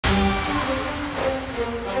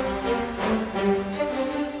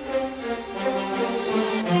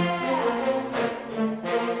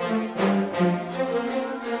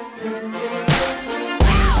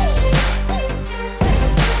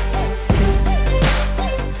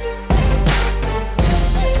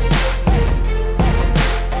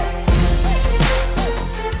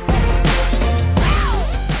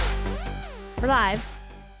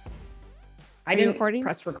I didn't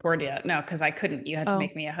press record yet. No, because I couldn't. You had to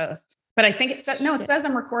make me a host. But I think it said, no, it says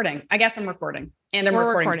I'm recording. I guess I'm recording. And I'm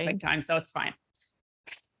recording to quick time, so it's fine.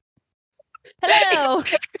 Hello.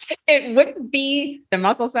 It wouldn't be the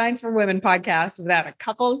Muscle Science for Women podcast without a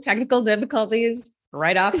couple technical difficulties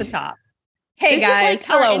right off the top. Hey guys,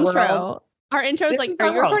 hello world. Our intro is like,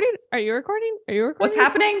 are you recording? Are you recording? Are you recording? What's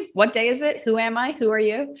happening? What day is it? Who am I? Who are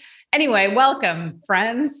you? Anyway, welcome,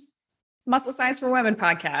 friends. Muscle Science for Women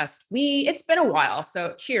podcast. It's been a while,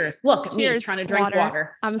 so cheers. Look at me trying to drink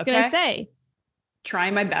water. I was going to say.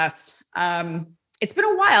 Trying my best. It's been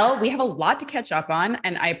a while. We have a lot to catch up on,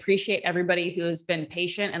 and I appreciate everybody who has been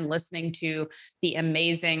patient and listening to the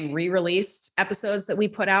amazing re-released episodes that we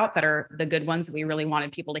put out that are the good ones that we really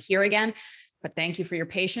wanted people to hear again. But thank you for your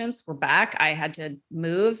patience. We're back. I had to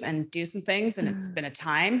move and do some things, and it's been a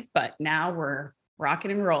time, but now we're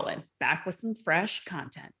rocking and rolling back with some fresh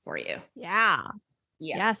content for you. Yeah.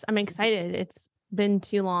 Yes. I'm excited. It's been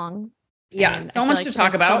too long. Yeah. So much to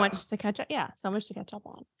talk about. So much to catch up. Yeah. So much to catch up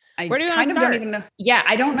on. Where do you kind of don't even know. Yeah.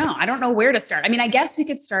 I don't know. I don't know where to start. I mean, I guess we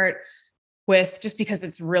could start with, just because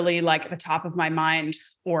it's really like at the top of my mind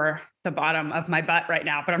or the bottom of my butt right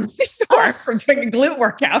now, but I'm really sore from doing a glute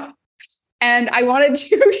workout. And I wanted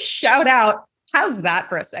to shout out, how's that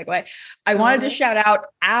for a segue? I wanted to shout out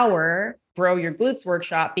our Grow Your Glutes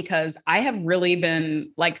workshop, because I have really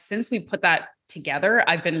been like, since we put that together,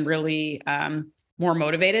 I've been really more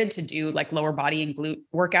motivated to do like lower body and glute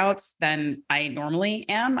workouts than I normally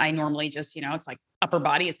am. I normally just, it's like upper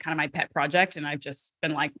body is kind of my pet project. And I've just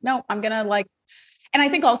been like, no, I'm going to like, and I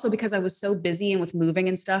think also because I was so busy and with moving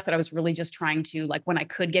and stuff that I was really just trying to, like, when I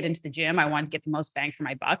could get into the gym, I wanted to get the most bang for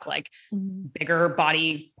my buck, like bigger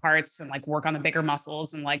body parts and like work on the bigger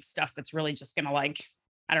muscles and like stuff that's really just going to like,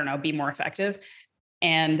 I don't know, be more effective.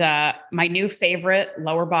 And my new favorite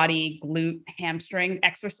lower body glute hamstring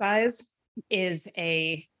exercise is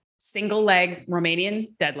a single leg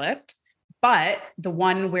Romanian deadlift, but the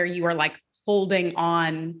one where you are like holding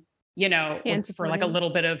on, for like a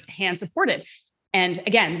little bit of hand supported. And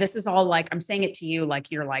again, this is all like, I'm saying it to you,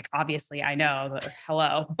 like, you're like, obviously I know,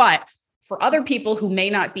 hello, but for other people who may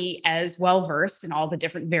not be as well-versed in all the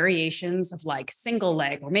different variations of like single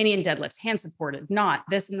leg, Romanian deadlifts, hand supported, not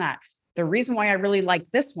this and that. The reason why I really like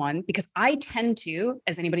this one, because I tend to,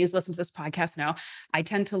 as anybody who's listened to this podcast know, I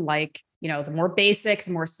tend to like, the more basic,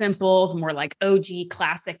 the more simple, the more like OG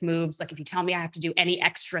classic moves. Like if you tell me I have to do any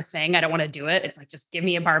extra thing, I don't want to do it. It's like, just give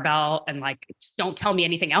me a barbell and like, just don't tell me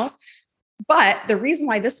anything else. But the reason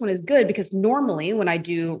why this one is good, because normally when I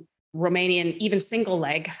do Romanian, even single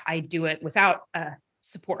leg, I do it without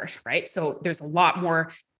support, right? So there's a lot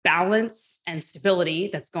more balance and stability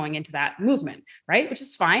that's going into that movement, right? Which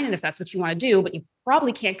is fine. And if that's what you want to do, but you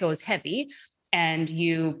probably can't go as heavy, and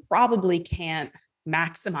you probably can't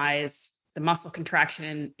maximize the muscle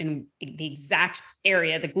contraction in the exact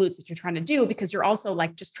area, the glutes that you're trying to do, because you're also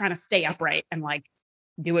like just trying to stay upright and like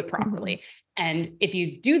do it properly. And if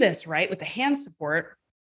you do this right with the hand support,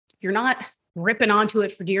 you're not ripping onto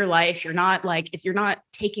it for dear life. You're not like, you're not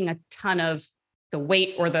taking a ton of the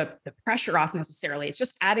weight or the pressure off necessarily. It's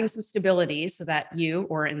just adding some stability so that you,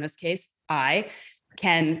 or in this case, I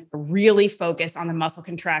can really focus on the muscle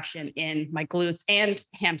contraction in my glutes and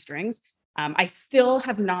hamstrings. I still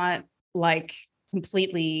have not like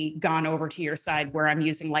completely gone over to your side where I'm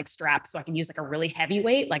using like straps so I can use like a really heavy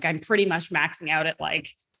weight. Like I'm pretty much maxing out at like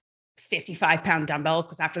 55-pound dumbbells,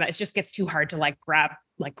 because after that it just gets too hard to like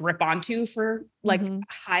grip onto for like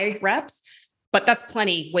high reps. But that's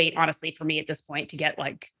plenty weight, honestly, for me at this point to get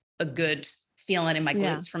like a good feeling in my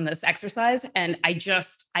glutes from this exercise. And I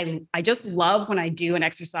just love when I do an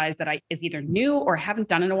exercise that is either new or haven't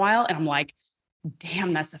done in a while, and I'm like,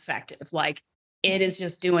 damn, that's effective. Like it is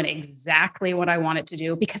just doing exactly what I want it to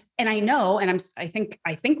do. Because, and I know, and I think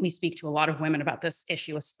we speak to a lot of women about this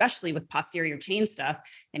issue, especially with posterior chain stuff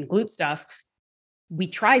and glute stuff. We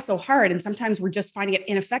try so hard, and sometimes we're just finding it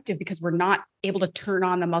ineffective because we're not able to turn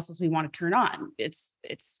on the muscles we want to turn on. It's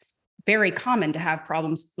very common to have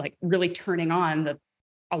problems like really turning on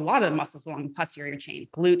a lot of the muscles along the posterior chain,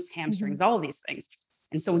 glutes, hamstrings, all of these things.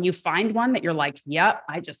 And so when you find one that you're like, yep,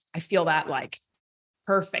 I feel that like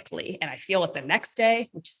perfectly. And I feel it the next day,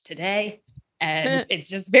 which is today. And it's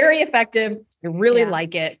just very effective. I really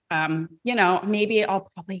like it. Maybe I'll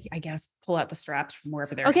probably, I guess, pull out the straps from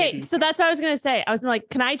wherever they're hidden. So that's what I was going to say. I was like,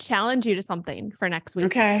 can I challenge you to something for next week?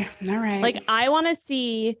 Okay. All right. Like, I want to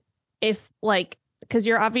see if like, because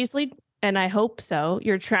you're obviously, and I hope so,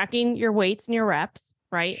 you're tracking your weights and your reps,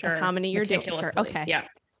 right? Sure. Of how many you're doing. Sure. Okay. Yeah.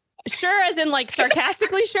 Sure as in like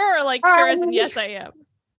sarcastically sure, or like sure as in yes, I am.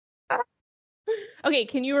 Okay.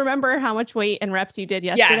 Can you remember how much weight and reps you did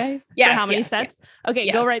yesterday? Yes. For how many sets? Yes. Okay.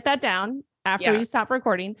 Yes. Go write that down after we stop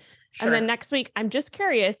recording. Sure. And then next week, I'm just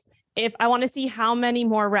curious if I want to see how many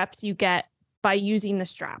more reps you get by using the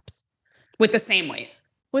straps. With the same weight.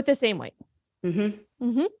 With the same weight. Mm-hmm.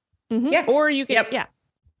 Mm-hmm. Mm-hmm. Yeah. Or you can, Yep.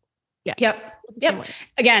 Yep.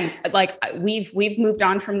 Again, like we've moved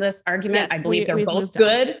on from this argument. Yes, I believe they're both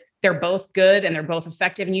good. They're both good and they're both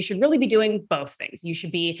effective. And you should really be doing both things. You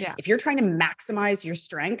should be, if you're trying to maximize your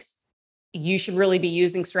strength, you should really be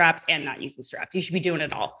using straps and not using straps. You should be doing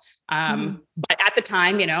it all. But at the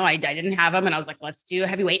time, I didn't have them and I was like, let's do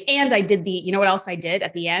heavyweight. And I did what else I did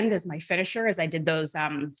at the end as my finisher is I did those,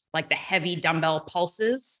 like the heavy dumbbell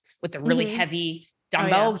pulses with the really heavy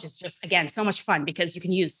dumbbell, which is just, again, so much fun because you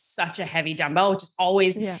can use such a heavy dumbbell, which is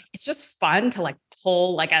always, it's just fun to like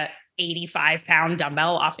pull like a 85-pound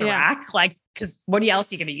dumbbell off the rack. Like, cause what else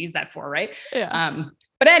are you going to use that for? Right.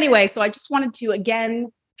 But anyway, so I just wanted to,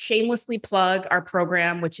 again, shamelessly plug our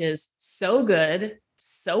program, which is so good,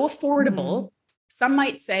 so affordable. Some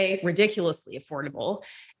might say ridiculously affordable.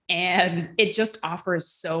 And it just offers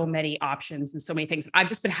so many options and so many things. I've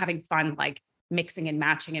just been having fun, like mixing and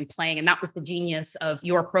matching and playing. And that was the genius of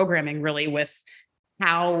your programming, really, with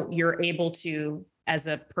how you're able to, as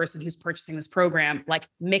a person who's purchasing this program, like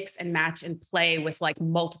mix and match and play with like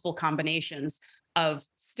multiple combinations of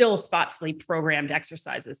still thoughtfully programmed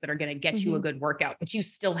exercises that are going to get you a good workout, but you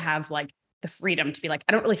still have like the freedom to be like,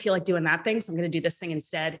 I don't really feel like doing that thing, so I'm going to do this thing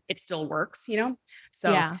instead. It still works,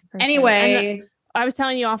 So anyway, sure. I was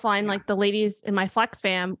telling you offline, like the ladies in my Flex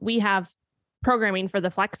fam, we have programming for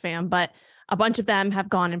the Flex fam, but a bunch of them have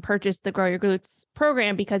gone and purchased the Grow Your Glutes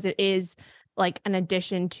program because it is like an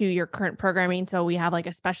addition to your current programming. So we have like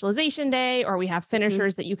a specialization day, or we have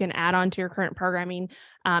finishers that you can add on to your current programming.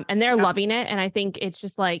 And they're loving it. And I think it's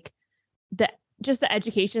just like the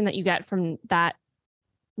education that you get from that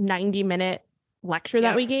 90-minute lecture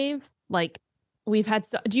that we gave. Like we've had,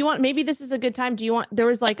 maybe this is a good time. There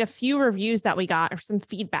was like a few reviews that we got or some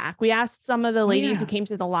feedback. We asked some of the ladies who came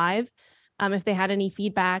to the live, if they had any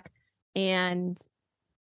feedback, and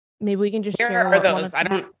maybe we can just share. Where are those? I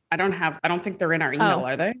don't think they're in our email,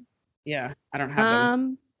 are they? Yeah, I don't have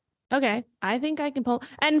them. Okay. I think I can pull.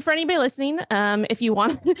 And for anybody listening, if you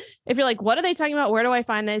want, if you're like, what are they talking about? Where do I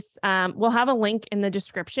find this? We'll have a link in the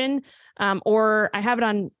description, or I have it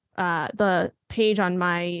on the page on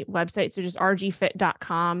my website. So just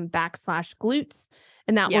rgfit.com/glutes.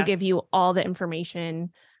 And that will give you all the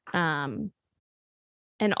information, and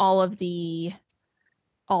all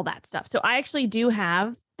that stuff. So I actually do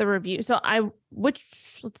have the review. So let's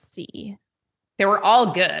see. They were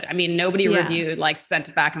all good. I mean, nobody reviewed, like sent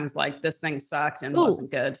it back and was like, this thing sucked and wasn't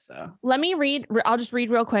good. So let me read. I'll just read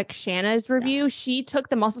real quick Shanna's review. She took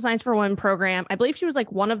the Muscle Science for Women program. I believe she was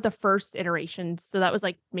like one of the first iterations. So that was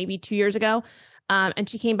like maybe 2 years ago. And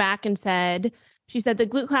she came back and said, the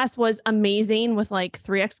glute class was amazing with like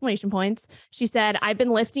 3 exclamation points. She said, I've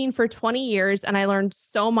been lifting for 20 years and I learned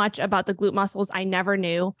so much about the glute muscles I never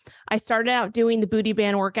knew. I started out doing the booty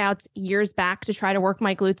band workouts years back to try to work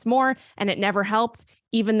my glutes more, and it never helped,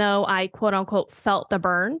 even though I quote unquote felt the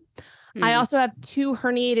burn. I also have 2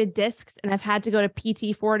 herniated discs and I've had to go to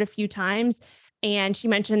PT for it a few times. And she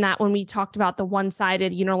mentioned that when we talked about the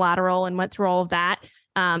one-sided unilateral and went through all of that,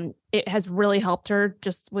 it has really helped her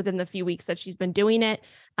just within the few weeks that she's been doing it.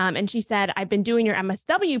 And she said, I've been doing your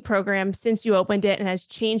MSW program since you opened it and has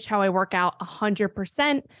changed how I work out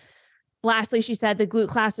 100%. Lastly, she said the glute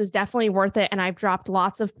class was definitely worth it. And I've dropped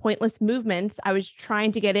lots of pointless movements I was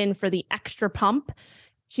trying to get in for the extra pump.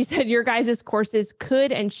 She said your guys' courses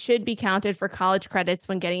could and should be counted for college credits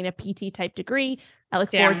when getting a PT type degree. I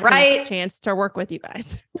look forward to the next chance to work with you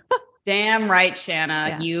guys. Damn right, Shanna.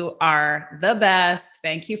 Yeah. You are the best.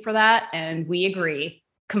 Thank you for that. And we agree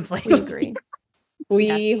completely.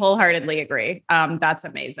 We wholeheartedly agree. That's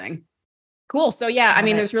amazing. Cool. So yeah, I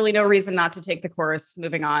mean, there's really no reason not to take the course.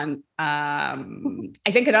 Moving on. I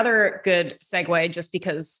think another good segue, just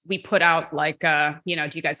because we put out like, do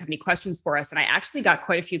you guys have any questions for us? And I actually got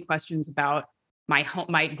quite a few questions about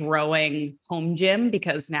my growing home gym,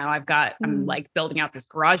 because now I'm like building out this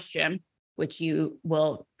garage gym, which you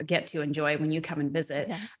will get to enjoy when you come and visit.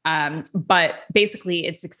 Yes. But basically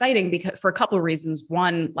it's exciting because for a couple of reasons.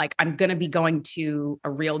 One, like I'm going to be going to a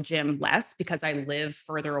real gym less because I live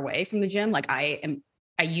further away from the gym. Like I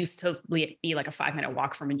used to be like a 5-minute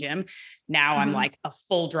walk from a gym. Now I'm like a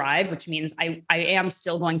full drive, which means I am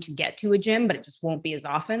still going to get to a gym, but it just won't be as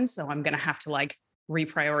often. So I'm going to have to like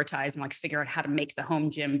reprioritize and like figure out how to make the home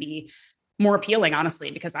gym be more appealing, honestly,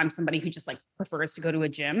 because I'm somebody who just like prefers to go to a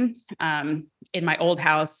gym. In my old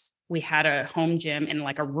house, we had a home gym in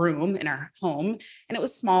like a room in our home, and it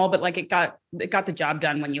was small, but like it got the job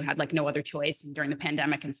done when you had like no other choice and during the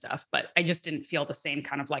pandemic and stuff. But I just didn't feel the same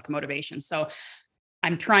kind of like motivation. So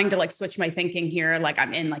I'm trying to like switch my thinking here. Like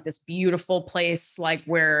I'm in like this beautiful place, like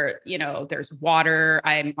where, you know, there's water.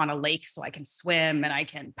 I'm on a lake, so I can swim and I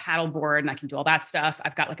can paddleboard and I can do all that stuff.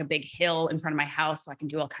 I've got like a big hill in front of my house, so I can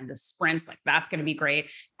do all kinds of sprints. Like that's going to be great.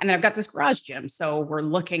 And then I've got this garage gym. So we're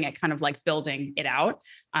looking at kind of like building it out.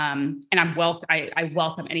 And I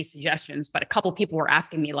welcome any suggestions, but a couple people were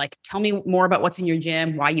asking me like, tell me more about what's in your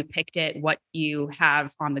gym, why you picked it, what you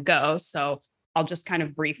have on the go. So I'll just kind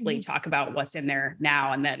of briefly talk about what's in there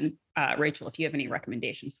now. And then Rachel, if you have any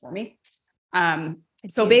recommendations for me.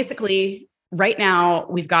 So basically right now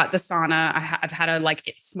we've got the sauna. I've had a like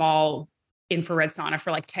small infrared sauna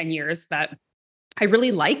for like 10 years that I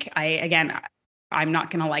really like. I'm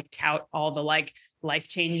not going to like tout all the like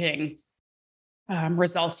life-changing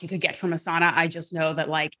results you could get from a sauna. I just know that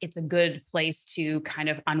like, it's a good place to kind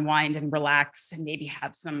of unwind and relax and maybe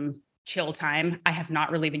have some chill time. I have not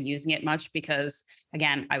really been using it much because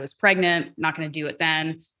again, I was pregnant, not going to do it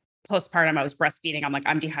then. Postpartum, I was breastfeeding. I'm like,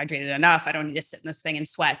 I'm dehydrated enough. I don't need to sit in this thing and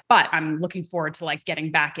sweat, but I'm looking forward to like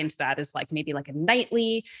getting back into that as like maybe like a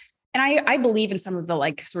nightly. And I believe in some of the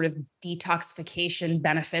like sort of detoxification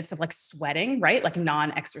benefits of like sweating, right? Like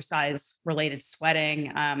non-exercise related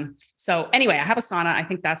sweating. So anyway, I have a sauna. I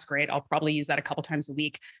think that's great. I'll probably use that a couple times a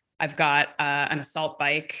week. I've got an assault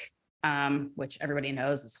bike, which everybody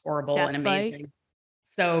knows is horrible and amazing. Bike.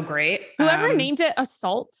 So great. Whoever named it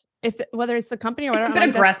assault, whether it's the company or whatever. It's a bit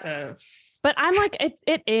aggressive. But I'm like,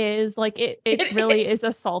 it is like, it really is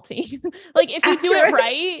assaulting. Like if you do it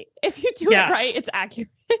right, it's accurate.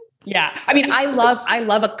 Yeah. I mean, I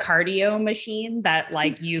love a cardio machine that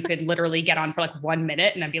like you could literally get on for like 1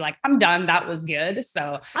 minute and I'd be like, I'm done. That was good.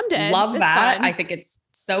 So I'm dead. Love that. Fun. I think it's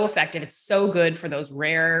so effective. It's so good for those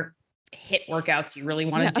rare hit workouts you really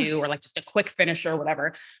want to do, or like just a quick finisher or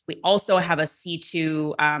whatever. We also have a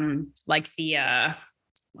C2, like the,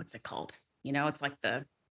 what's it called? You know, it's like it's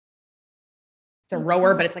a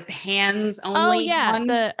rower, but it's like the hands only. Oh yeah. One.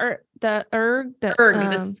 The erg,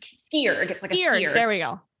 the ski erg. It's like a ski erg. There we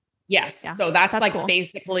go. Yes. Yeah, so that's like cool.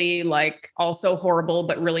 Basically like also horrible,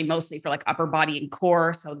 but really mostly for like upper body and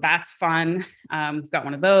core. So that's fun. We've got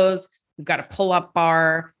one of those. We've got a pull-up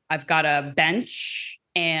bar. I've got a bench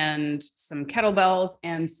and some kettlebells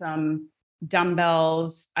and some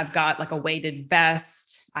dumbbells. I've got like a weighted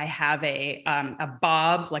vest. I have a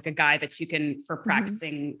bob, like a guy that you can for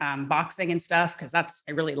practicing boxing and stuff. Cause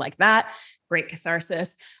I really like that. Great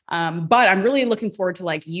catharsis. But I'm really looking forward to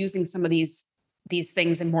like using some of these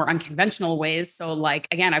things in more unconventional ways. So like,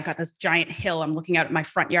 again, I've got this giant hill. I'm looking out at my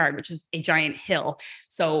front yard, which is a giant hill.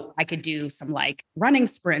 So I could do some like running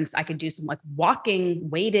sprints. I could do some like walking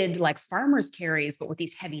weighted, like farmer's carries, but with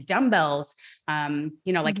these heavy dumbbells,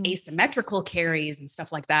 like asymmetrical carries and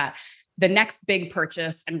stuff like that. The next big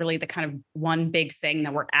purchase, and really the kind of one big thing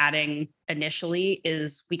that we're adding initially,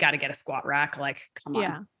 is we got to get a squat rack. Like, come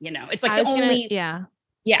on, it's like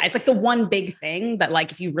it's like the one big thing that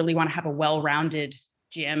like, if you really want to have a well-rounded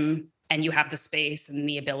gym and you have the space and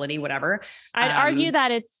the ability, whatever. I'd argue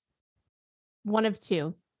that it's one of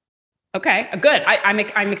two. Okay, good. I'm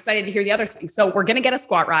excited to hear the other thing. So we're going to get a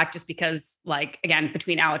squat rack just because like, again,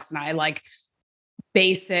 between Alex and I, like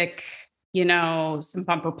basic, some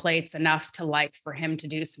bumper plates enough to like for him to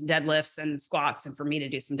do some deadlifts and squats and for me to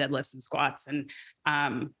do some deadlifts and squats. And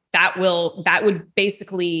that would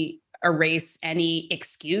basically erase any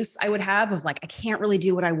excuse I would have of like, I can't really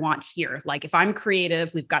do what I want here. Like if I'm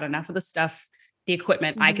creative, we've got enough of the stuff, the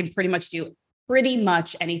equipment, I can pretty much do pretty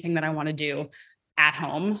much anything that I want to do at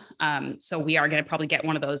home. So we are going to probably get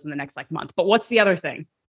one of those in the next like month. But what's the other thing?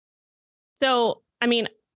 So, I mean,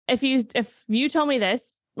 if you told me this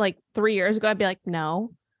like 3 years ago, I'd be like,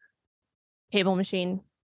 no, cable machine,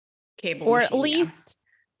 or at least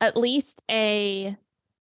a.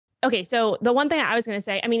 Okay, so the one thing I was going to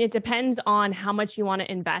say, I mean, it depends on how much you want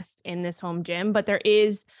to invest in this home gym, but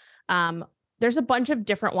there's a bunch of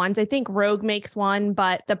different ones. I think Rogue makes one,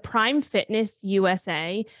 but the Prime Fitness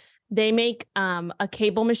USA, they make a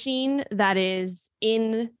cable machine that is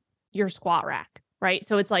in your squat rack, right?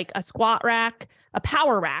 So it's like a squat rack, a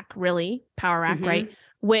power rack, right?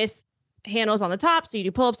 With handles on the top. So you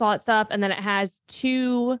do pull-ups, all that stuff. And then it has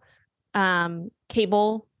 2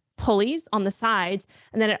 cable pulleys on the sides.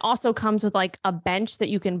 And then it also comes with like a bench that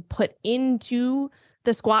you can put into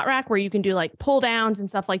the squat rack where you can do like pull downs and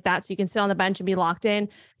stuff like that. So you can sit on the bench and be locked in.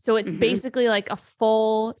 So it's basically like a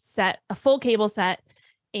full cable set.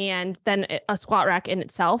 and then a squat rack in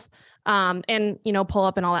itself, and, you know, pull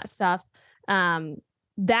up and all that stuff.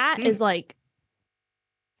 That is like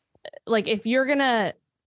if you're gonna,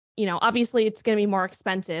 you know, obviously it's going to be more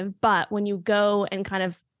expensive, but when you go and kind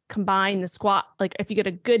of combine the squat, like if you get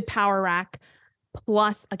a good power rack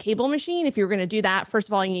plus a cable machine, if you're going to do that, first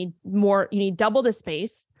of all, you need double the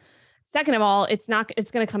space. Second of all, it's going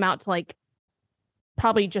to come out to like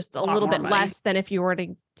probably just a little bit less than if you were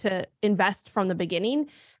to invest from the beginning.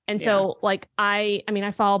 And so like, I mean,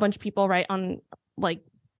 I follow a bunch of people right on like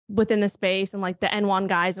within the space and like the N1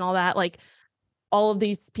 guys and all that, like all of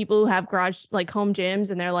these people who have garage, like home gyms,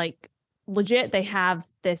 and they're like legit, they have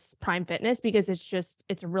this Prime Fitness because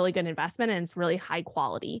it's a really good investment and it's really high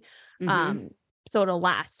quality. So it'll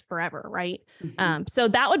last forever. Right. So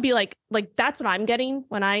that would be like, that's what I'm getting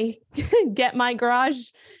when I get my garage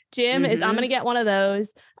gym is I'm going to get one of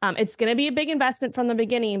those. It's going to be a big investment from the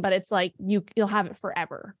beginning, but it's like, you'll have it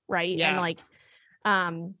forever. Right. Yeah. And like,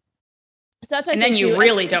 so that's what and then you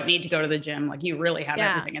really don't need to go to the gym. Like you really have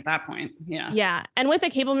everything at that point. Yeah. Yeah. And with a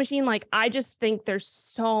cable machine, like, I just think there's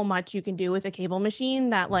so much you can do with a cable machine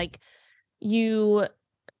that like you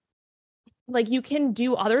can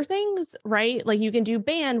do other things, right? Like you can do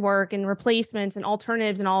band work and replacements and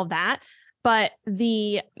alternatives and all of that. But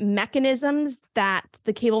the mechanisms that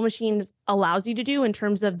the cable machine allows you to do in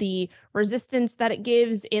terms of the resistance that it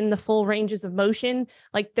gives in the full ranges of motion,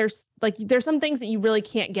 like there's some things that you really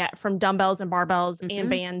can't get from dumbbells and barbells and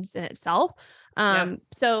bands in itself.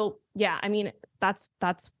 So yeah, I mean, that's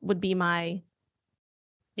would be my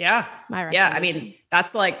recommendation. I mean,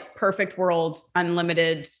 that's like perfect world,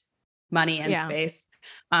 unlimited money and space.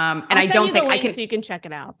 And I don't think I can, so you can check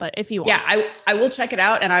it out, but if you want, I will check it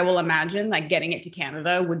out. And I will imagine like getting it to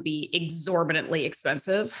Canada would be exorbitantly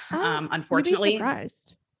expensive. Unfortunately, you'd be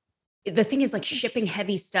surprised. The thing is like shipping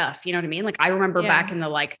heavy stuff. You know what I mean? Like I remember back in the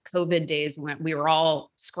like COVID days when we were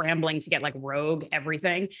all scrambling to get like Rogue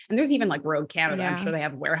everything. And there's even like Rogue Canada. I'm sure they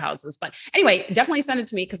have warehouses, but anyway, definitely send it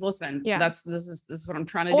to me. Cause listen, this is what I'm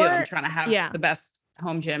trying to do. I'm trying to have the best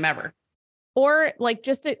home gym ever. Or like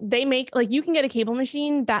they make like, you can get a cable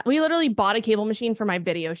machine that we literally bought a cable machine for my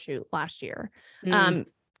video shoot last year.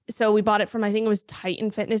 So we bought it from, I think it was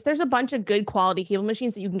Titan Fitness. There's a bunch of good quality cable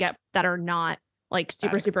machines that you can get that are not like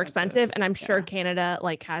super expensive. And I'm sure Canada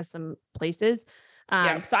like has some places.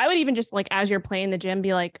 So I would even just like, as you're playing the gym,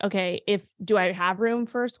 be like, okay, do I have room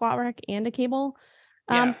for a squat rack and a cable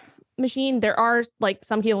machine? There are like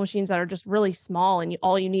some cable machines that are just really small and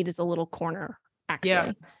all you need is a little corner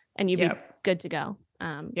actually. And you'd be good to go.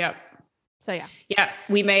 So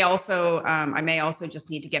we may also, I may also just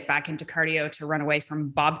need to get back into cardio to run away from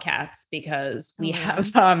bobcats because we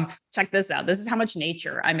have, check this out. This is how much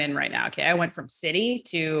nature I'm in right now. Okay. I went from city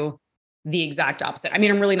to the exact opposite. I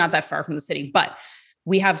mean, I'm really not that far from the city, but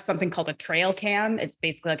we have something called a trail cam. It's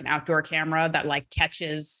basically like an outdoor camera that like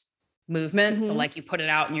catches movement. So like you put it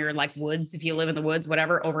out in your like woods, if you live in the woods,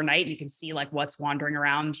 whatever, overnight, you can see like what's wandering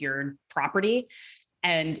around your property.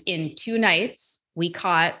 And in 2 nights, we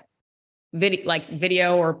caught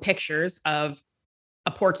video or pictures of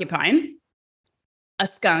a porcupine, a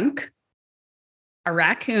skunk, a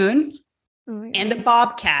raccoon, and a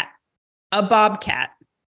bobcat.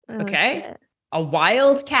 Okay. Shit. A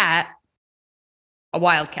wild cat.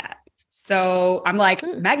 So I'm like,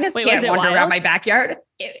 Magnus can't wander around my backyard.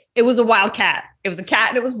 It was a wild cat. It was a cat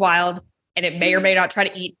and it was wild and it may or may not try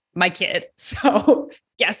to eat my kid. So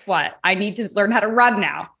guess what? I need to learn how to run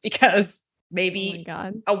now because maybe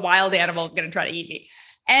a wild animal is going to try to eat me.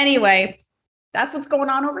 Anyway, that's what's going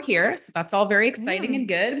on over here. So that's all very exciting and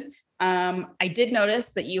good. I did notice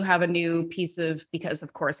that you have a new piece because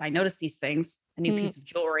of course I noticed these things, a new piece of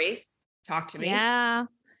jewelry. Talk to me. Yeah.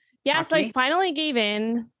 So I finally gave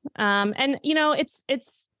in. And you know,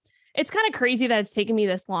 it's kind of crazy that it's taken me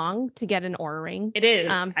this long to get an Oura ring. It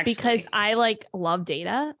is because I like love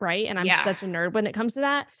data. Right. And I'm such a nerd when it comes to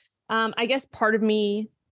that. I guess part of me,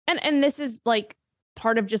 and this is like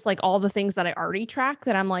part of just like all the things that I already track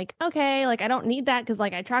that I'm like, okay, like I don't need that. Cause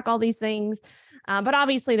like I track all these things. But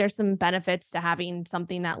obviously there's some benefits to having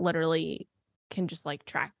something that literally can just like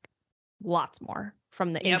track lots more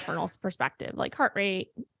from the internal perspective, like heart rate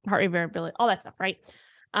variability, all that stuff. Right.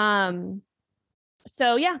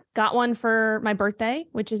 So got one for my birthday,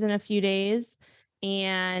 which is in a few days.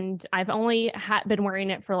 And I've only been wearing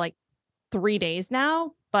it for like 3 days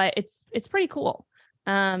now, but it's pretty cool.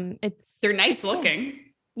 They're nice looking.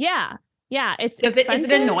 Yeah. Is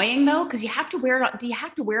it annoying though? Cause you have to wear it. Do you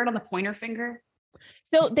have to wear it on the pointer finger?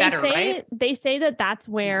 So they say that that's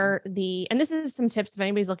where and this is some tips. If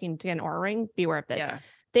anybody's looking to get an Oura ring, beware of this.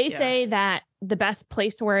 They say that the best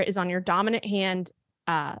place to wear it is on your dominant hand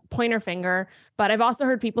pointer finger, but I've also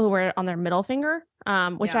heard people who wear it on their middle finger,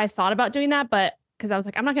 which I thought about doing that, but because I was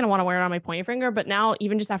like, I'm not going to want to wear it on my pointer finger. But now,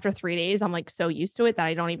 even just after 3 days, I'm like so used to it that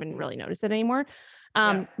I don't even really notice it anymore.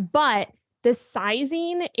 But the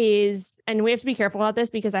sizing is, and we have to be careful about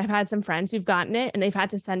this because I've had some friends who've gotten it and they've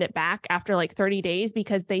had to send it back after like 30 days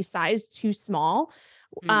because they sized too small.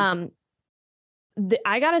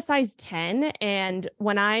 I got a size 10, and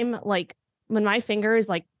when my finger is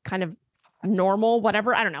like kind of normal,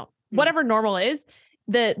 whatever, I don't know, whatever normal is,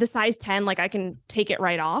 the size 10, like I can take it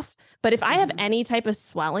right off. But if I have any type of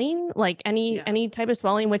swelling, like any type of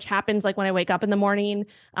swelling, which happens like when I wake up in the morning,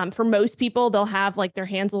 for most people, they'll have like their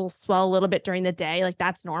hands will swell a little bit during the day. Like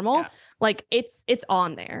that's normal. Like it's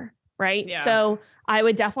on there. Right. So I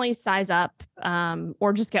would definitely size up,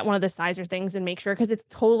 or just get one of the sizer things and make sure, because it's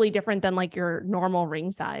totally different than like your normal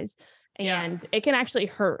ring size. And it can actually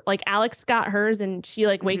hurt. Like Alex got hers and she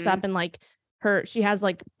like wakes up and like she has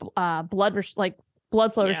like blood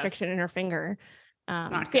flow restriction in her finger. It's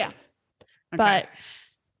not good. Okay. But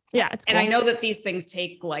it's cool. And I know that these things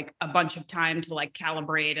take like a bunch of time to like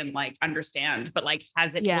calibrate and like understand, but like,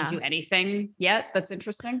 has it told you anything yet that's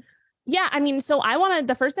interesting? Yeah. I mean, so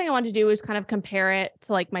the first thing I wanted to do is kind of compare it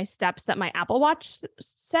to like my steps that my Apple Watch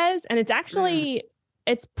says. And it's actually,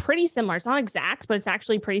 it's pretty similar. It's not exact, but it's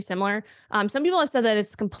actually pretty similar. Some people have said that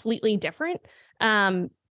it's completely different.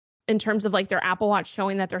 In terms of like their Apple Watch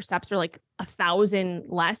showing that their steps are like 1,000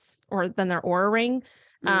 less than their Oura Ring,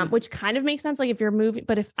 which kind of makes sense. Like if you're moving,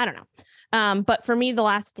 but I don't know. But for me, the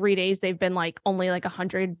last 3 days, they've been like only like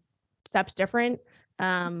 100 steps different,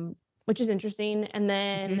 which is interesting. And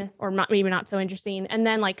then, or maybe not so interesting. And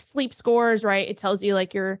then like sleep scores, right? It tells you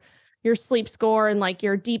like your sleep score and like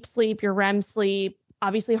your deep sleep, your REM sleep,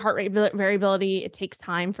 obviously heart rate variability. It takes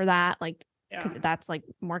time for that, like, because that's like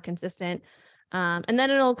more consistent. And then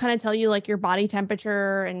it'll kind of tell you like your body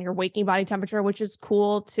temperature and your waking body temperature, which is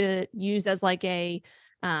cool to use as like a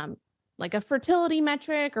fertility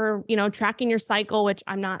metric, or, tracking your cycle, which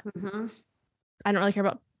I don't really care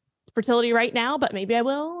about fertility right now, but maybe I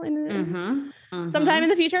will sometime in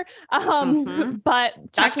the future. But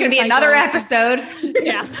that's going to be another episode. So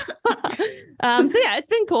it's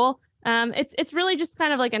been cool. It's really just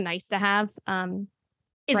kind of like a nice to have.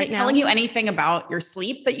 Is it telling you anything about your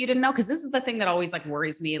sleep that you didn't know? Because this is the thing that always like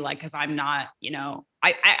worries me, like, because I'm not,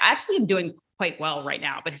 I actually am doing quite well right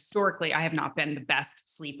now, but historically I have not been the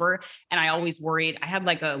best sleeper. And I always worried, I had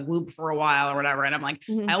like a Whoop for a while or whatever. And I'm like,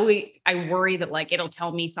 I worry that like, it'll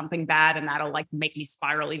tell me something bad and that'll like make me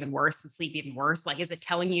spiral even worse and sleep even worse. Like, is it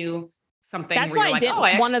telling you something? That's why I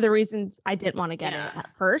didn't, one of the reasons I didn't want to get it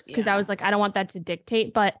at first, because I was like, I don't want that to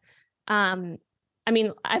dictate, but, I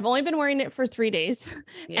mean, I've only been wearing it for 3 days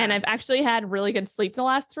and I've actually had really good sleep the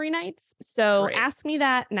last 3 nights. So ask me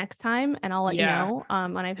that next time and I'll let you know,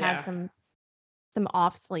 when I've had some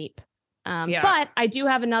off sleep. But I do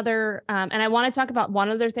have another, and I want to talk about one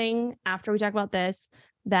other thing after we talk about this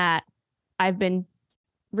that I've been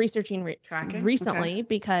researching recently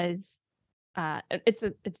because, it's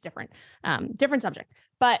different, different subject,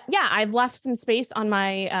 but I've left some space on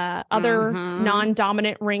my, other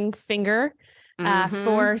non-dominant ring finger,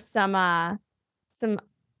 for some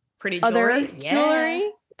pretty other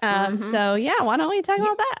jewelry. So why don't we talk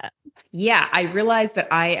about that? Yeah. I realized that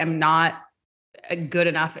I am not good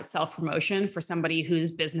enough at self-promotion for somebody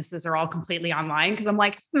whose businesses are all completely online. Cause I'm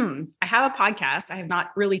like, I have a podcast. I have not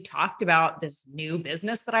really talked about this new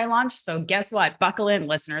business that I launched. So guess what? Buckle in,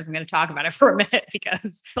 listeners. I'm going to talk about it for a minute because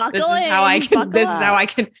this is how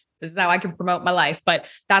I can promote my life. But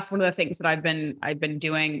that's one of the things that I've been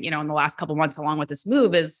doing, in the last couple of months, along with this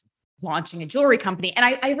move, is launching a jewelry company. And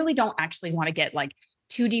I really don't actually want to get like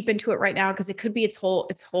too deep into it right now, because it could be its whole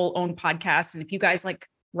own podcast. And if you guys like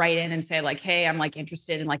write in and say like, hey, I'm like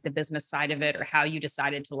interested in like the business side of it, or how you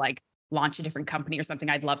decided to like launch a different company or something,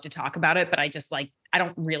 I'd love to talk about it. But I just like, I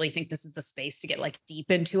don't really think this is the space to get like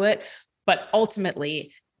deep into it. But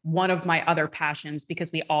ultimately, one of my other passions, because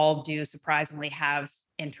we all do surprisingly have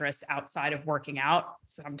interests outside of working out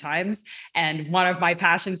sometimes. And one of my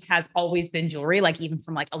passions has always been jewelry, like even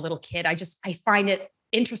from like a little kid. I find it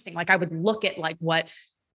interesting. Like I would look at like what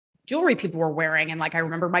jewelry people were wearing. And like, I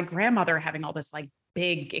remember my grandmother having all this like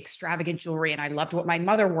big extravagant jewelry, and I loved what my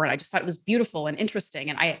mother wore. And I just thought it was beautiful and interesting.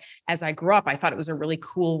 And as I grew up, I thought it was a really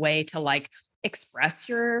cool way to like express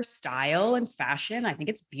your style and fashion. I think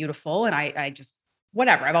it's beautiful. And I just,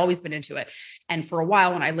 whatever, I've always been into it. And for a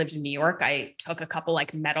while, when I lived in New York, I took a couple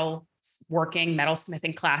like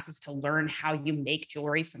metalsmithing classes to learn how you make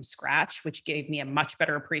jewelry from scratch, which gave me a much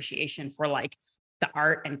better appreciation for like the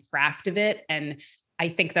art and craft of it. And I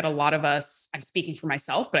think that a lot of us, I'm speaking for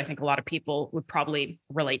myself, but I think a lot of people would probably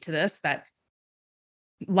relate to this, that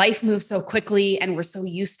life moves so quickly and we're so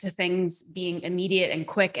used to things being immediate and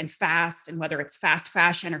quick and fast. And whether it's fast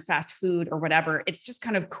fashion or fast food or whatever, it's just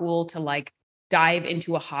kind of cool to like dive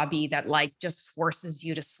into a hobby that like just forces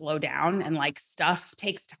you to slow down, and like stuff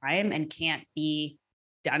takes time and can't be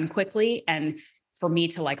done quickly. And for me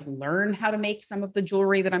to like learn how to make some of the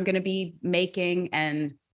jewelry that I'm going to be making,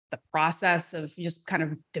 and the process of just kind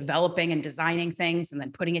of developing and designing things and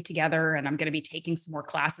then putting it together. And I'm going to be taking some more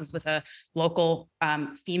classes with a local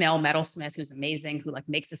female metalsmith who's amazing, who like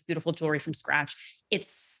makes this beautiful jewelry from scratch.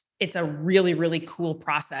 It's a really, really cool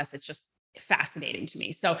process. It's just fascinating to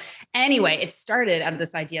me. So anyway, it started out of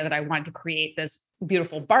this idea that I wanted to create this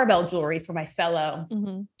beautiful barbell jewelry for my fellow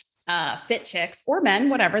fit chicks or men,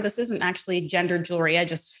 whatever. This isn't actually gendered jewelry. I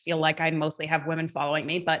just feel like I mostly have women following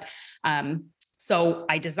me. But so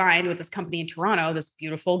I designed with this company in Toronto, this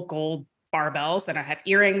beautiful gold barbells, and I have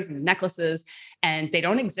earrings and necklaces, and they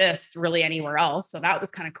don't exist really anywhere else. So that was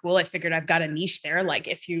kind of cool. I figured I've got a niche there. Like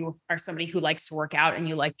if you are somebody who likes to work out and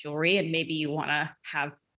you like jewelry and maybe you want to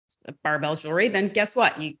have a barbell jewelry, then guess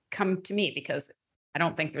what? You come to me, because I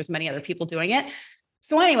don't think there's many other people doing it.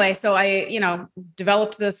 So anyway, so I,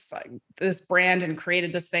 developed this brand and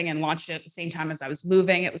created this thing and launched it at the same time as I was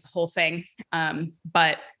moving. It was a whole thing.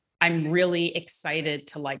 But I'm really excited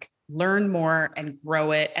to like learn more and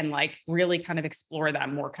grow it and like really kind of explore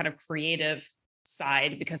that more kind of creative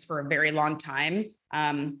side, because for a very long time,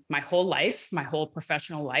 my whole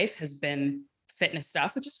professional life has been fitness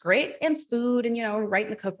stuff, which is great, and food and,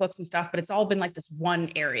 writing the cookbooks and stuff, but it's all been like this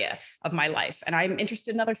one area of my life. And I'm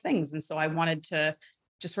interested in other things. And so I wanted to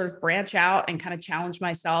just sort of branch out and kind of challenge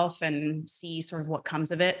myself and see sort of what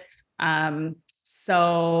comes of it.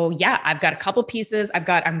 So yeah, I've got a couple pieces.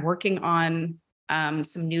 I'm working on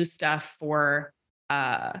some new stuff for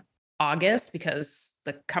August, because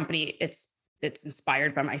the company, it's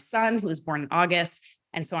inspired by my son, who was born in August.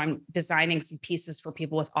 And so I'm designing some pieces for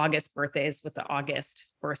people with August birthdays with the August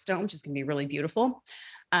birthstone, which is going to be really beautiful.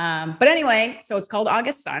 But anyway, so it's called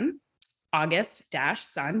August Sun,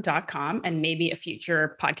 august-sun.com. And maybe a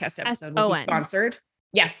future podcast episode will be sponsored.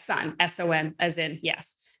 Yes, sun, S-O-N, as in,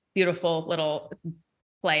 yes. Beautiful little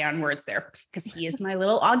play on words there, because he is my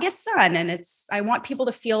little August sun. And I want people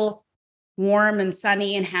to feel warm and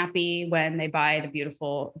sunny and happy when they buy the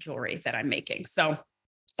beautiful jewelry that I'm making. So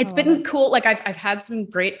it's been cool. Like I've had some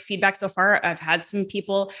great feedback so far. I've had some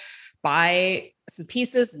people buy some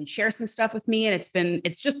pieces and share some stuff with me. And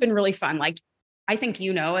it's just been really fun. Like, I think,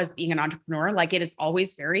 as being an entrepreneur, like it is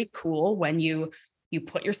always very cool when you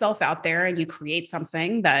put yourself out there and you create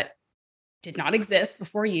something that did not exist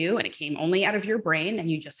before you, and it came only out of your brain. And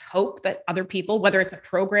you just hope that other people, whether it's a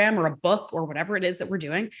program or a book or whatever it is that we're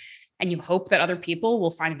doing, and you hope that other people will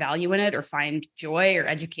find value in it or find joy or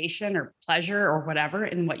education or pleasure or whatever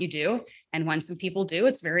in what you do. And when some people do,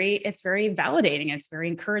 it's very validating. It's very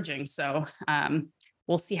encouraging. So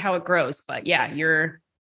we'll see how it grows. But yeah,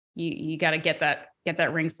 you got to get that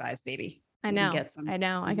ring size, baby. So I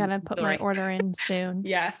know. I got to put my order in soon.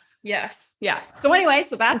 Yes. Yeah. So anyway,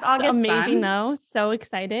 so that's August amazing though. So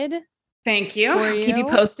excited. Thank you. Keep you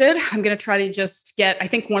posted. I'm going to try to just I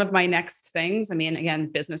think one of my next things, I mean,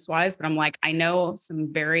 again, business wise, but I'm like, I know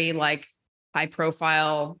some very like high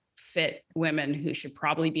profile fit women who should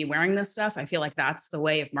probably be wearing this stuff. I feel like that's the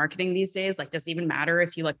way of marketing these days. Like, does it even matter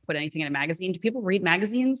if you like put anything in a magazine? Do people read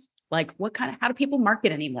magazines? Like how do people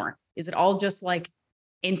market anymore? Is it all just like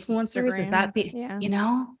influencers? Instagram. Is that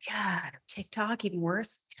God, TikTok, even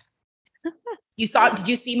worse. Did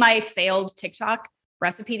you see my failed TikTok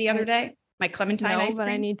recipe the other day? My clementine ice cream? But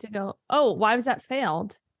I need to go. Oh, why was that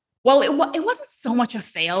failed? Well, it wasn't so much a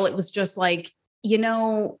fail. It was just like,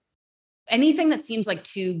 anything that seems like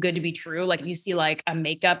too good to be true. Like if you see like a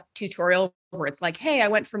makeup tutorial where it's like, hey, I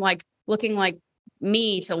went from like looking like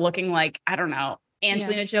me to looking like, I don't know,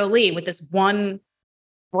 Angelina Jolie with this one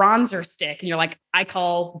bronzer stick. And you're like, I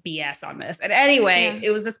call BS on this. And anyway,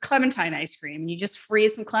 it was this clementine ice cream. And you just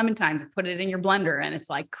freeze some clementines and put it in your blender. And it's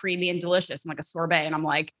like creamy and delicious and like a sorbet. And I'm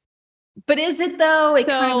like, but is it though? It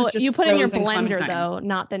kind of was just you put in your blender though,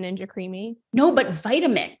 not the Ninja Creamy. No, but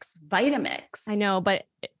Vitamix. I know, but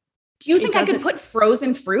do you think I could put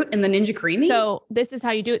frozen fruit in the Ninja Creamy? So this is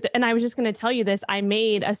how you do it. And I was just going to tell you this. I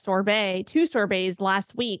made two sorbets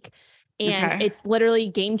last week, and it's literally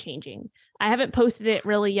game changing. I haven't posted it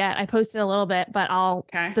really yet. I posted a little bit, but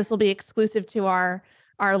this will be exclusive to our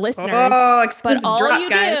listeners. Oh, exclusive but drop,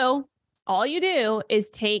 guys. All you do is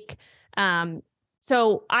take,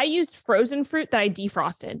 so I used frozen fruit that I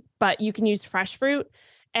defrosted, but you can use fresh fruit.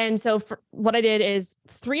 And so what I did is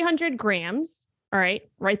 300 grams All right.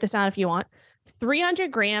 Write this down if you want.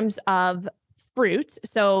 300 grams of fruit.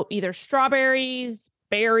 So either strawberries,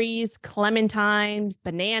 berries, clementines,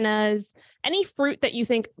 bananas, any fruit that you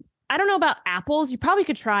think, I don't know about apples. You probably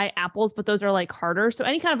could try apples, but those are like harder. So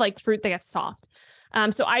any kind of like fruit that gets soft.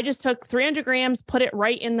 So I just took 300 grams, put it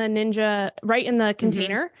right in the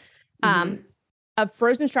container. Of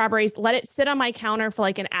frozen strawberries, let it sit on my counter for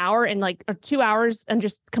like an hour and like 2 hours and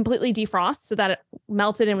just completely defrost so that it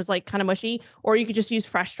melted and was like kind of mushy. Or you could just use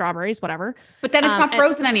fresh strawberries, whatever. But then it's not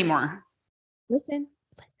frozen anymore. Listen.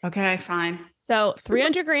 Okay, fine. So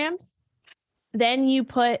 300 grams. Then you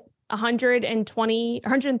put 130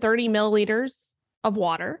 milliliters of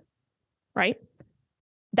water, right?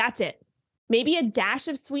 That's it. Maybe a dash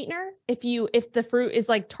of sweetener if the fruit is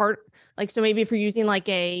like tart, like, so maybe if you're using like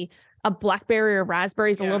a blackberry or raspberry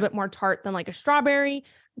is a little bit more tart than like a strawberry,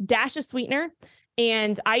 dash of sweetener.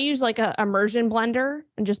 And I use like a immersion blender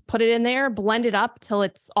and just put it in there, blend it up till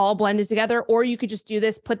it's all blended together. Or you could just do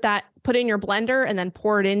this, put in your blender and then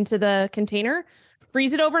pour it into the container,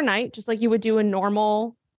 freeze it overnight, just like you would do a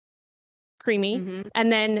normal creamy,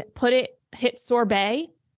 and then hit sorbet.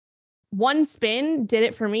 One spin did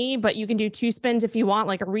it for me, but you can do 2 spins if you want,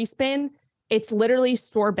 like a respin. It's literally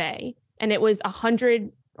sorbet. And it was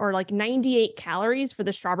 100 or like 98 calories for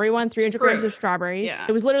the strawberry one, 300 grams of strawberries. Yeah.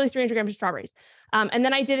 It was literally 300 grams of strawberries. And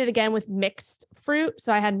then I did it again with mixed fruit.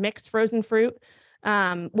 So I had mixed frozen fruit.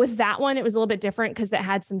 With that one, it was a little bit different because it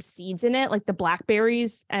had some seeds in it, like the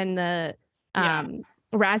blackberries and the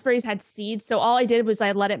raspberries had seeds. So all I did was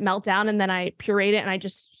I let it melt down and then I pureed it and I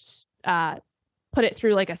just put it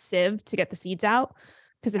through like a sieve to get the seeds out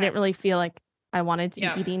because I didn't really feel like I wanted to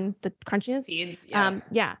be eating the crunchiness. Seeds.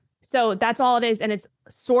 So that's all it is. And it's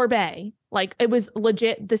sorbet. Like it was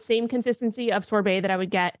legit the same consistency of sorbet that I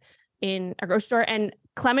would get in a grocery store. And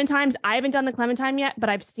clementines, I haven't done the clementine yet, but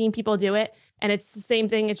I've seen people do it. And it's the same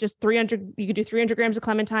thing. It's just 300. You could do 300 grams of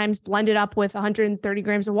clementines, blend it up with 130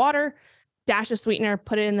 grams of water, dash of sweetener,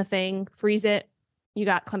 put it in the thing, freeze it. You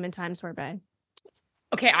got clementine sorbet.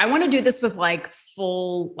 Okay, I want to do this with like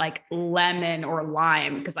full like lemon or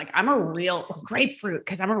lime because like I'm a real grapefruit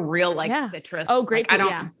because I'm a real like citrus. Oh, grapefruit.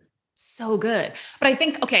 Like, I don't. So good. But I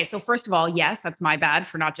think, okay, so first of all, yes, that's my bad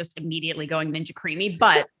for not just immediately going Ninja Creamy.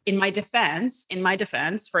 But in my defense,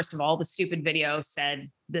 first of all, the stupid video said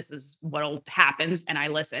this is what happens. And I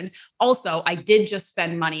listened. Also, I did just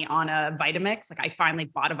spend money on a Vitamix. Like I finally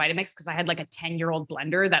bought a Vitamix because I had like a 10-year-old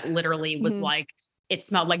blender that literally was like, it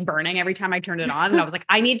smelled like burning every time I turned it on. And I was like,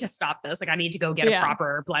 I need to stop this. Like I need to go get a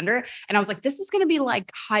proper blender. And I was like, this is going to be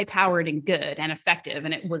like high powered and good and effective.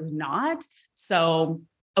 And it was not. So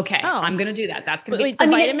okay, I'm going to do that. That's going to be, the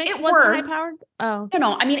Vitamix it wasn't high powered? Oh.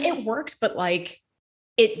 No. I mean, it worked, but like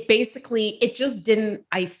it just didn't,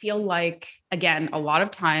 I feel like, again, a lot of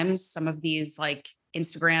times, some of these like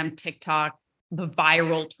Instagram, TikTok, the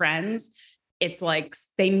viral trends, it's like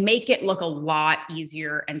they make it look a lot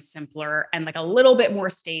easier and simpler and like a little bit more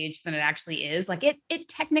staged than it actually is. Like it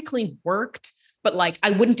technically worked, but like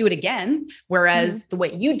I wouldn't do it again. Whereas the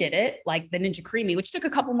way you did it, like the Ninja Creamy, which took a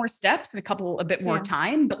couple more steps and a bit more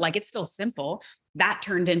time, but like it's still simple. That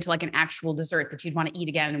turned into like an actual dessert that you'd want to eat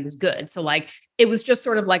again and was good. So like it was just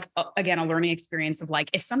sort of like again a learning experience of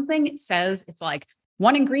like if something says it's like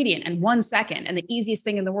 1 ingredient and 1 second and the easiest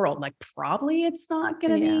thing in the world, like probably it's not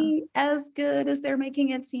going to be as good as they're making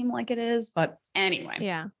it seem like it is. But anyway.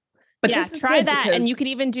 Yeah. But this is try that. And you could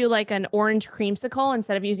even do like an orange creamsicle.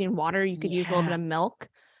 Instead of using water, you could use a little bit of milk.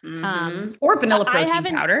 Or vanilla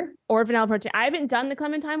protein powder. Or vanilla protein. I haven't done the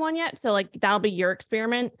clementine one yet. So like that'll be your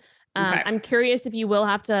experiment. I'm curious if you will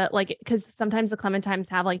have to like, because sometimes the clementines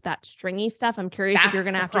have like that stringy stuff. I'm curious if you're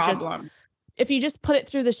going to have to just, if you just put it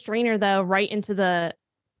through the strainer though, right into the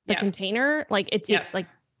container, like it takes like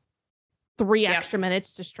 3 extra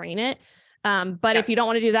minutes to strain it. But if you don't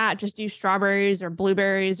want to do that, just do strawberries or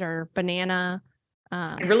blueberries or banana.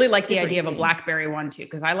 I really like the idea of a blackberry one too,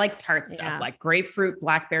 because I like tart stuff like grapefruit,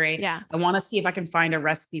 blackberry. Yeah. I want to see if I can find a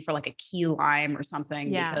recipe for like a key lime or something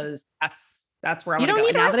because that's where I want to go.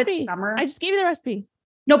 And now that it's summer, I just gave you the recipe.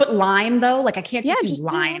 No, but lime though, like I can't just do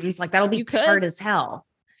limes. Like that'll be tart as hell.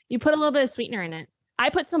 You put a little bit of sweetener in it. I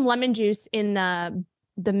put some lemon juice in the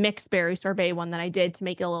mixed berry sorbet one that I did to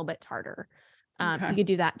make it a little bit tartar. You could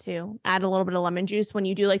do that too. Add a little bit of lemon juice when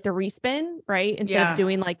you do like the respin, right? Instead of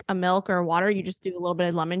doing like a milk or water, you just do a little bit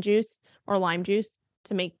of lemon juice or lime juice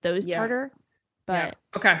to make those tartar. But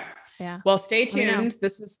well, stay tuned.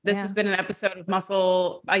 This has been an episode of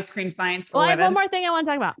Muscle Ice Cream Science for Women. I have one more thing I want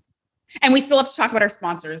to talk about. And we still have to talk about our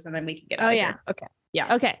sponsors and then we can get out of here. Okay.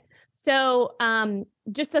 Yeah. Okay. So,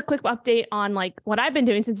 just a quick update on like what I've been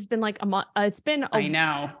doing since it's been like a month. It's been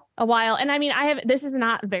a a while. And I mean, this is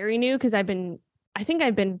not very new because I think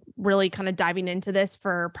I've been really kind of diving into this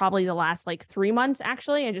for probably the last like 3 months,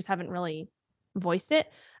 actually. I just haven't really voiced it.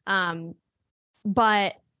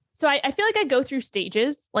 But so I feel like I go through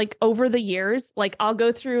stages like over the years. Like I'll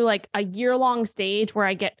go through like a year-long stage where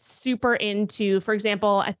I get super into, for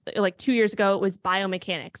example, like 2 years ago, it was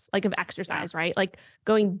biomechanics, like of exercise, right? Like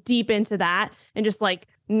going deep into that and just like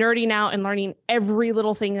nerding out and learning every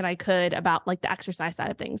little thing that I could about like the exercise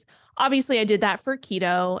side of things. Obviously, I did that for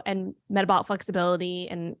keto and metabolic flexibility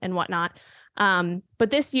and whatnot. But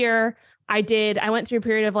this year, I went through a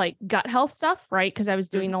period of like gut health stuff, right? Because I was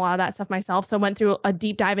doing a lot of that stuff myself. So I went through a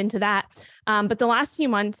deep dive into that. But the last few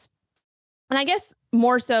months, and I guess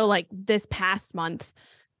more so like this past month,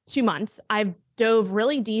 2 months, I've dove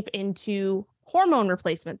really deep into hormone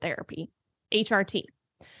replacement therapy, HRT.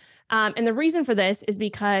 And the reason for this is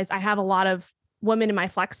because I have a lot of women in my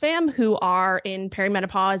Flex fam who are in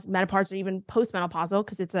perimenopause, menopause, or even postmenopausal,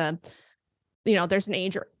 because it's there's an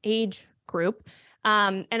age group.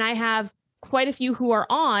 And I have quite a few who are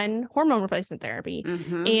on hormone replacement therapy.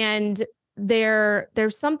 Mm-hmm. And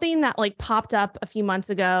there's something that like popped up a few months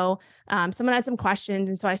ago. Someone had some questions.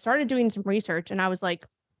 And so I started doing some research and I was like,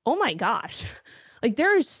 oh my gosh, like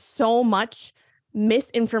there is so much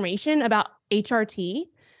misinformation about HRT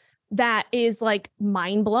that is like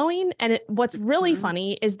mind blowing. And what's really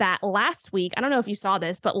funny is that last week, I don't know if you saw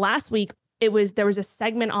this, but last week there was a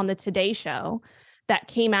segment on the Today Show that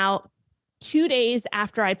came out 2 days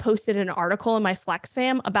after I posted an article in my Flex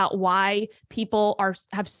fam about why people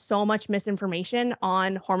have so much misinformation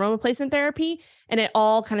on hormone replacement therapy. And it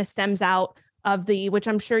all kind of stems out of which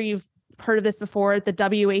I'm sure you've heard of this before, the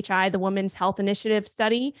WHI, the Women's Health Initiative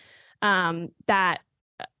study, that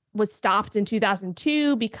was stopped in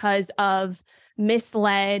 2002 because of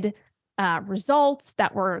misled results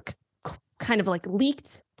that were kind of like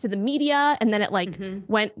leaked to the media. And then it like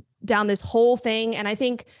went down this whole thing. And I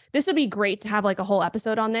think this would be great to have like a whole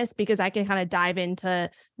episode on this because I can kind of dive into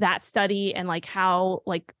that study and like how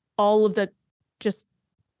like all of the just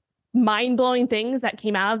mind blowing things that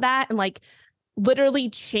came out of that and like literally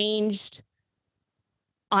changed,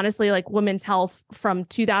 honestly, like women's health from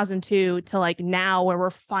 2002 to like now, where we're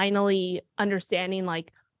finally understanding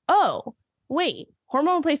like, oh, wait,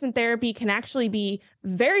 hormone replacement therapy can actually be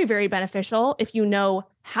very, very beneficial if you know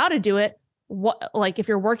how to do it. Like if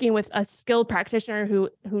you're working with a skilled practitioner who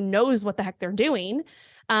knows what the heck they're doing.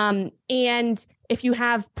 And if you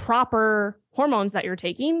have proper hormones that you're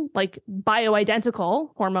taking, like bioidentical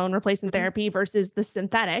hormone replacement therapy versus the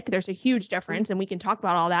synthetic, there's a huge difference. And we can talk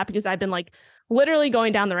about all that because I've been like literally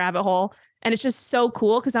going down the rabbit hole. And it's just so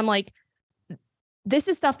cool because I'm like, this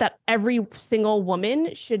is stuff that every single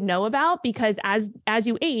woman should know about because as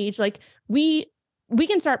you age, like we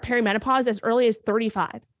can start perimenopause as early as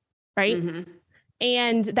 35, right?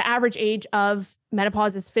 And the average age of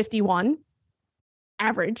menopause is 51,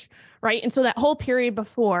 average, right? And so that whole period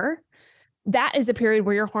before, that is a period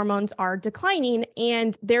where your hormones are declining.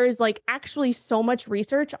 And there is like actually so much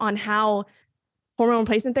research on how hormone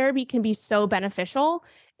replacement therapy can be so beneficial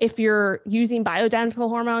if you're using bioidentical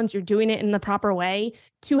hormones, you're doing it in the proper way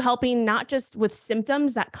to helping not just with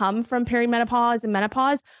symptoms that come from perimenopause and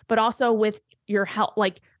menopause, but also with your health,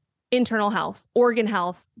 like internal health, organ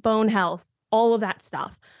health, bone health, all of that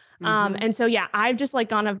stuff. And so, yeah, I've just like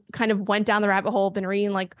kind of went down the rabbit hole, been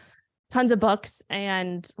reading like tons of books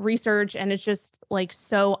and research, and it's just like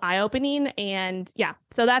so eye-opening. And yeah,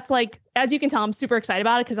 so that's like, as you can tell, I'm super excited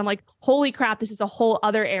about it because I'm like, holy crap, this is a whole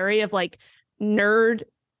other area of like nerding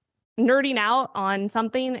out on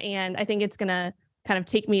something. And I think it's going to kind of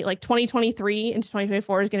take me like 2023 into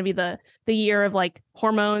 2024 is going to be the year of like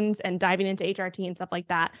hormones and diving into HRT and stuff like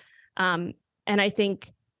that. And I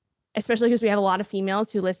think, especially because we have a lot of females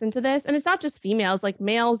who listen to this, and it's not just females, like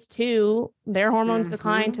males too, their hormones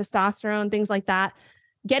decline, testosterone, things like that.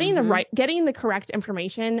 Getting the correct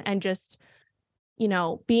information and just,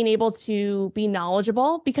 being able to be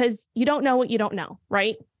knowledgeable because you don't know what you don't know,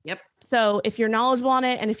 right? Yep. So if you're knowledgeable on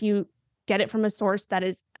it and if you get it from a source that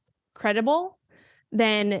is credible,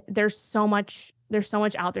 then there's so much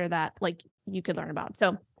out there that like you could learn about.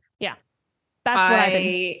 So yeah, that's what I've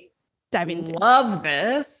been diving into. Love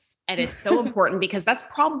this. And it's so important because that's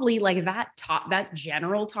probably like that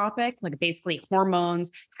general topic, like basically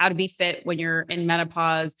hormones, how to be fit when you're in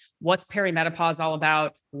menopause, what's perimenopause all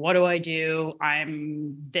about? What do I do?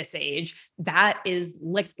 I'm this age. That is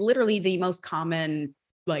like literally the most common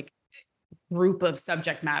like group of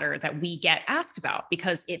subject matter that we get asked about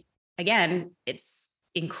because it's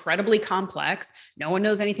incredibly complex. No one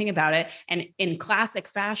knows anything about it. And in classic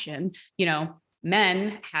fashion,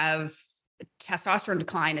 men have testosterone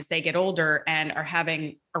decline as they get older and are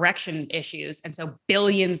having erection issues. And so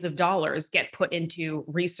billions of dollars get put into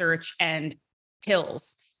research and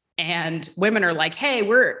pills. And women are like, hey,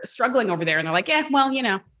 we're struggling over there. And they're like, yeah,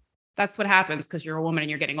 well, that's what happens because you're a woman and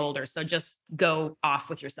you're getting older. So just go off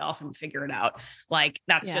with yourself and figure it out. Like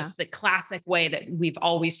that's just the classic way that we've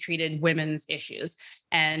always treated women's issues.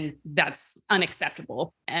 And that's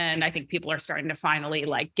unacceptable. And I think people are starting to finally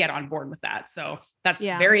like get on board with that. So that's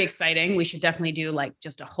very exciting. We should definitely do like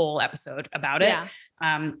just a whole episode about it.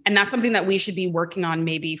 And that's something that we should be working on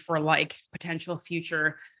maybe for like potential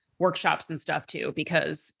future workshops and stuff too,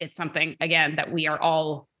 because it's something, again, that we are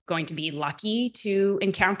all going to be lucky to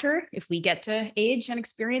encounter if we get to age and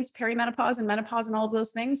experience perimenopause and menopause and all of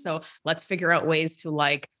those things. So let's figure out ways to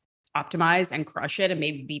like optimize and crush it and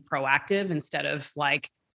maybe be proactive instead of like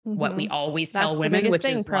what we always tell women, which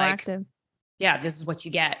is proactive. Like, yeah, this is what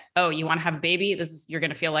you get. Oh, you want to have a baby? You're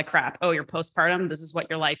going to feel like crap. Oh, you're postpartum. This is what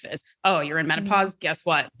your life is. Oh, you're in menopause. Guess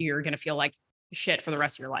what? You're going to feel like shit for the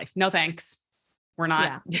rest of your life. No, thanks. We're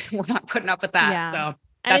not putting up with that. So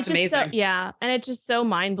that's amazing. And it's just so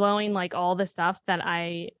mind blowing. Like all the stuff that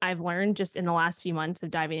I've learned just in the last few months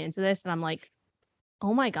of diving into this. And I'm like,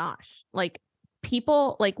 oh my gosh, like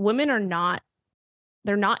people, like women they're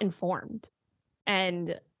not informed.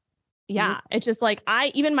 And it's just like,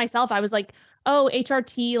 even myself, I was like, oh,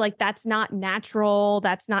 HRT, like that's not natural.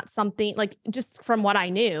 That's not something like just from what I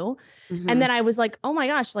knew. And then I was like, oh my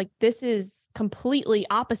gosh, like this is completely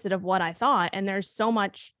opposite of what I thought. And there's so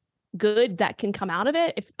much good that can come out of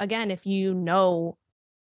it. If you know,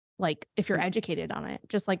 like if you're educated on it,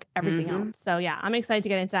 just like everything else. So I'm excited to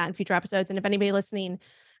get into that in future episodes. And if anybody listening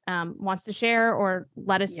wants to share or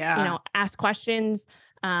let us, ask questions,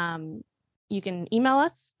 you can email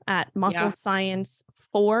us at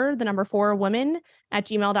musclescience4women at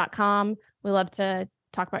gmail.com. We love to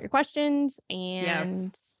talk about your questions and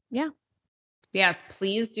Yes,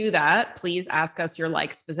 please do that. Please ask us your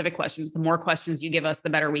like specific questions. The more questions you give us, the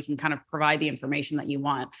better we can kind of provide the information that you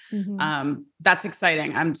want. That's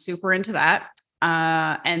exciting. I'm super into that.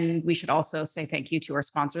 And we should also say thank you to our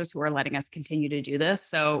sponsors who are letting us continue to do this.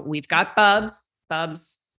 So we've got Bubs.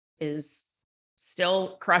 Bubs is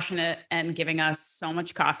still crushing it and giving us so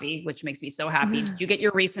much coffee, which makes me so happy. Did you get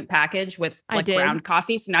your recent package with like ground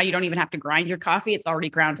coffee? So now you don't even have to grind your coffee. It's already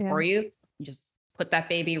ground for you. You just put that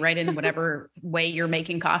baby right in whatever way you're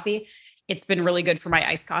making coffee. It's been really good for my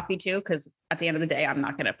iced coffee too, because at the end of the day, I'm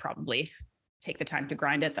not going to probably take the time to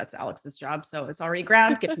grind it. That's Alex's job. So it's already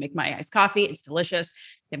ground. Get to make my iced coffee. It's delicious.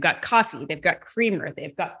 They've got coffee. They've got creamer.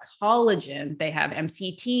 They've got collagen. They have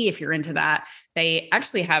MCT if you're into that. They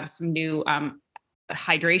actually have some new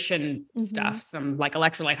hydration stuff, some like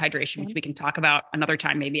electrolyte hydration, which we can talk about another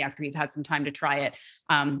time, maybe after you've had some time to try it.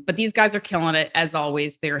 But these guys are killing it as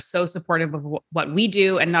always. They're so supportive of what we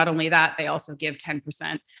do. And not only that, they also give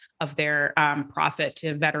 10% of their profit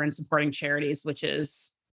to veteran supporting charities, which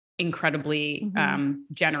is incredibly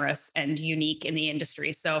generous and unique in the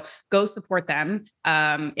industry. So go support them.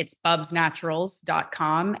 It's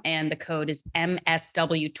bubsnaturals.com and the code is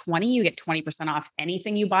MSW20. You get 20% off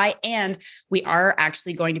anything you buy. And we are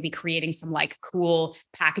actually going to be creating some like cool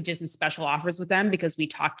packages and special offers with them because we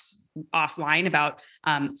talked offline about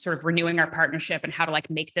sort of renewing our partnership and how to like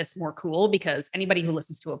make this more cool, because anybody who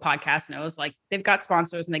listens to a podcast knows like they've got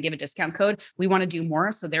sponsors and they give a discount code. We want to do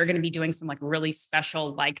more. So they're going to be doing some like really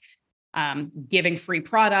special, like giving free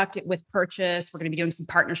product with purchase. We're going to be doing some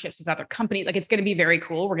partnerships with other companies. Like it's going to be very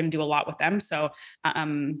cool. We're going to do a lot with them. So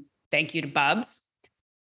thank you to Bubs.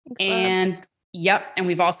 Thanks, Bubs. And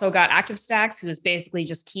we've also got Active Stacks, who is basically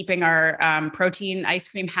just keeping our protein ice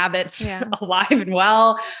cream habits alive and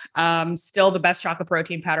well. Still the best chocolate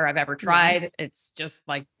protein powder I've ever tried. Yes. It's just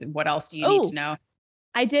like, what else do you need to know?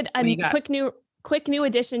 I did a quick new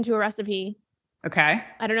addition to a recipe. Okay.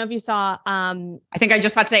 I don't know if you saw. I think I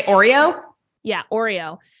just saw today Oreo. Yeah,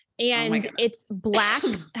 Oreo, and it's black.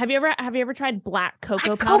 Have you ever tried black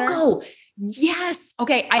cocoa powder? Cocoa. Yes.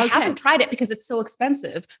 Okay. I haven't tried it because it's so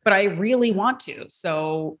expensive, but I really want to.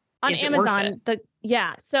 So on Amazon,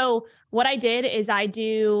 So what I did is I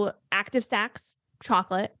do Active Stacks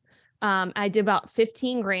chocolate. I did about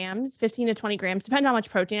 15 to 20 grams, depending on how much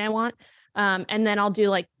protein I want. And then I'll do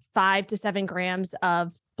like 5 to 7 grams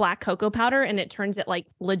of black cocoa powder, and it turns it like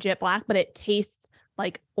legit black, but it tastes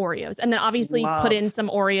like Oreos. And then obviously put in some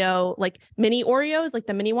Oreo, like mini Oreos, like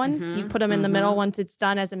the mini ones. You put them in the middle once it's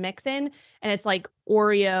done as a mix in, and it's like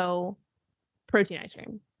Oreo protein ice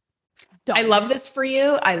cream. Done. I love this for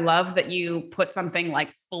you. I love that you put something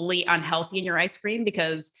like fully unhealthy in your ice cream,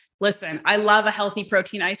 because Listen, I love a healthy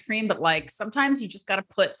protein ice cream, but like sometimes you just got to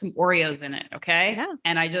put some Oreos in it. Okay. Yeah.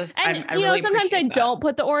 And I really sometimes I don't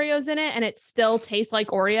put the Oreos in it and it still tastes like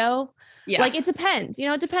Oreo. Yeah. Like it depends,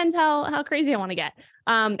 it depends how crazy I want to get.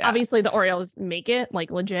 Obviously the Oreos make it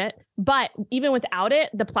like legit, but even without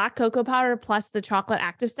it, the black cocoa powder plus the chocolate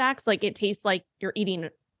active stacks, like it tastes like you're eating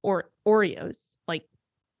Oreos. Like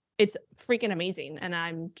it's freaking amazing. And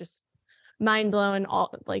I'm just mind blown,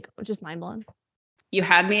 just mind blown. You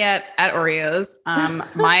had me at Oreos.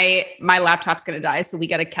 My laptop's going to die, so we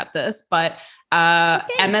got to cut this, but okay.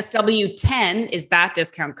 MSW10 is that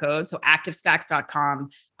discount code. So activestacks.com.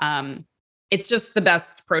 It's just the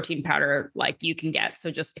best protein powder like you can get.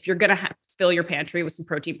 So just if you're going to fill your pantry with some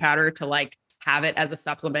protein powder to like have it as a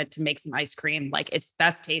supplement to make some ice cream, like it's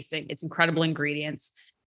best tasting, it's incredible ingredients.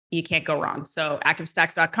 You can't go wrong. So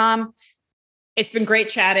activestacks.com. It's been great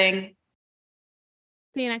chatting.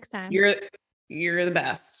 See you next time. You're the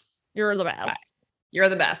best. You're the best. Bye. You're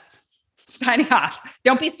the best. Signing off.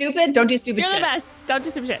 Don't be stupid. Don't do stupid shit. You're the best. Don't do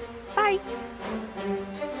stupid shit. Bye.